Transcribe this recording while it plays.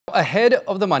Ahead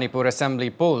of the Manipur Assembly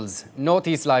Polls,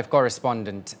 Northeast Live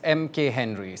correspondent M.K.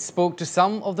 Henry spoke to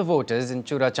some of the voters in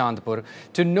Churachandpur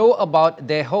to know about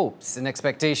their hopes and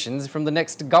expectations from the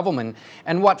next government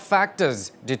and what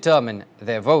factors determine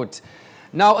their vote.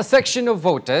 Now, a section of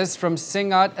voters from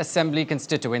Singat Assembly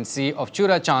constituency of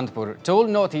Churachandpur told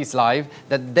Northeast Live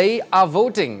that they are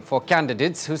voting for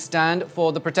candidates who stand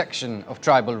for the protection of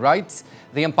tribal rights,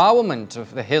 the empowerment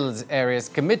of the Hills Areas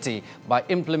Committee by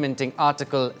implementing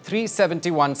Article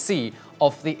 371C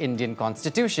of the Indian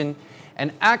Constitution,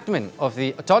 enactment of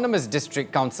the Autonomous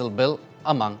District Council Bill,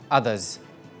 among others.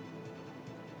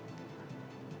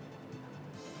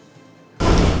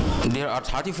 There are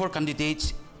 34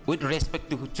 candidates with respect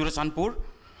to Churachandpur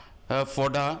for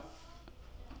the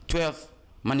 12th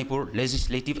Manipur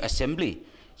Legislative Assembly.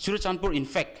 Churachandpur, in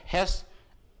fact, has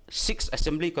 6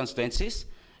 assembly constituencies,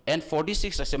 and for these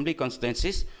 6 assembly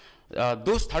constituencies,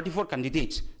 those 34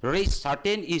 candidates raised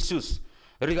certain issues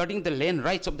regarding the land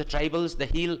rights of the tribals, the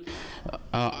hill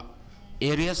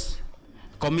areas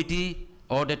committee,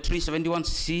 or the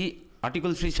 371C,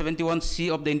 Article 371C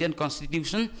of the Indian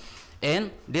Constitution.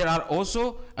 And there are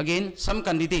also, again, some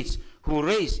candidates who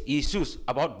raise issues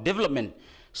about development.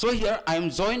 So here I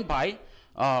am joined by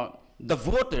the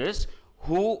voters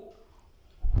who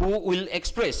will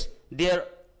express their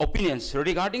opinions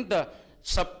regarding the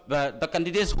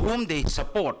candidates whom they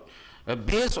support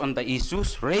based on the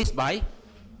issues raised by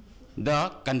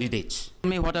the candidates. Tell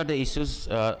me, what are the issues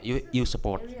you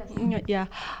support? Yeah,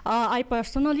 I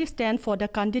personally stand for the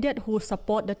candidate who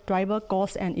support the tribal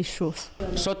cause and issues.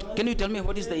 So can you tell me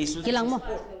what is the issues?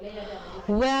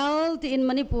 Well, in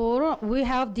Manipur, we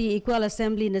have the equal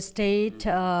assembly in the state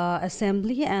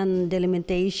assembly and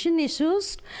delimitation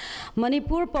issues.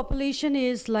 Manipur population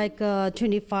is like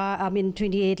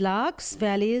 28 lakhs.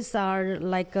 Valleys are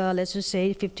like, let's just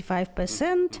say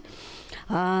 55%.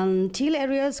 Till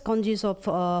areas consist of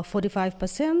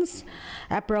 45%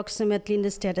 approximately in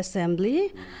the state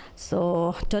assembly.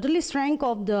 So totally strength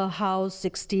of the house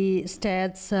 60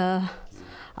 states,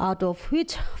 out of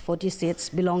which 40 seats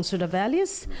belongs to the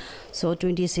valleys, so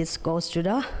 20 seats goes to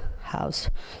the house.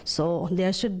 So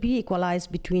there should be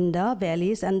equalized between the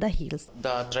valleys and the hills.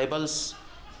 The tribals'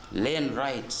 land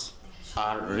rights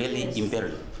are really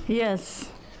imperiled. Yes.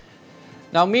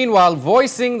 Now, meanwhile,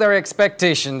 voicing their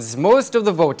expectations, most of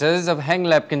the voters of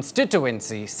Henglep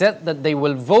constituency said that they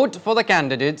will vote for the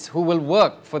candidates who will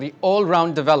work for the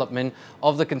all-round development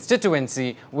of the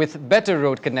constituency with better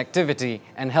road connectivity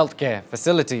and healthcare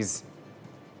facilities.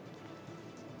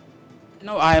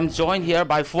 Now, I am joined here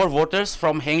by 4 voters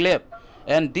from Henglep,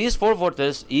 and these 4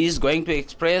 voters is going to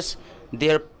express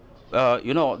their,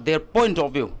 their point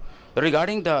of view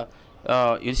regarding the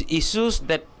issues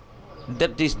that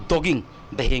is dogging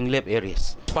the Henglep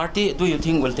areas. Party, do you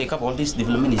think, will take up all these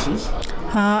development issues?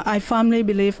 I firmly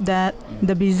believe that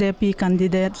the BJP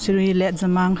candidate Sri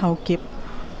Ledzamang Haukip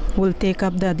will take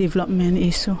up the development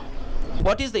issue.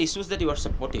 What is the issues that you are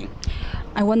supporting?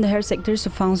 I want the health sectors to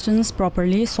function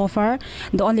properly. So far,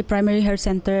 the only primary health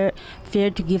center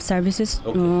failed to give services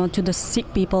to the sick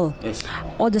people. Yes.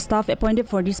 All the staff appointed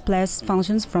for this place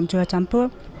functions from Churachandpur,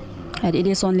 and it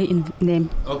is only in name.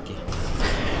 Okay.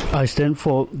 I stand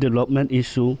for development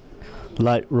issue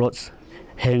like roads,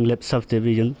 Henglep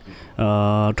subdivision.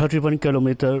 31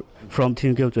 kilometers from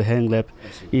Tingkil to Henglep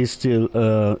is still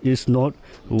is not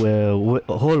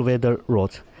whole weather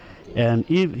road. And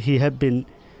if he had been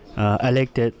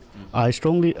elected, I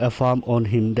strongly affirm on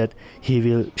him that he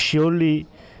will surely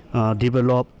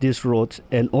develop this road,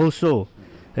 and also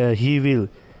he will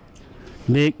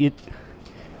make it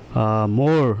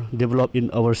more developed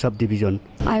in our subdivision.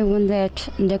 I want that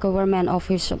the government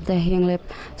office of the Henglep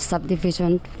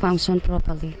subdivision function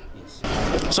properly.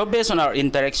 So based on our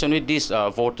interaction with these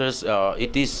voters,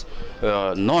 it is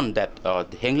known that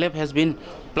Henglep has been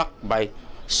plucked by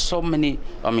so many,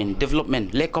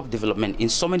 lack of development in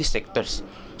so many sectors.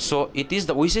 So it is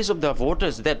the wishes of the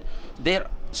voters that there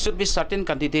should be certain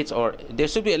candidates, or there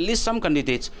should be at least some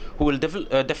candidates who will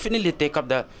definitely take up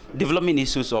the development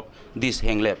issues of this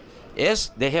Henglep.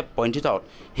 As they have pointed out,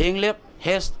 Henglep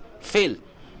has failed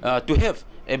to have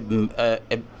a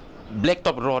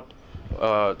blacktop road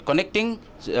connecting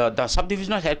the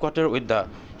subdivisional headquarters with the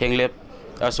Henglep,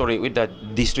 with the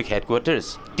district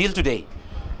headquarters till today.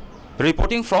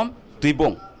 Reporting from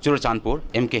Tuibong, Churachandpur,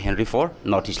 M.K. Henry for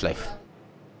Northeast Live.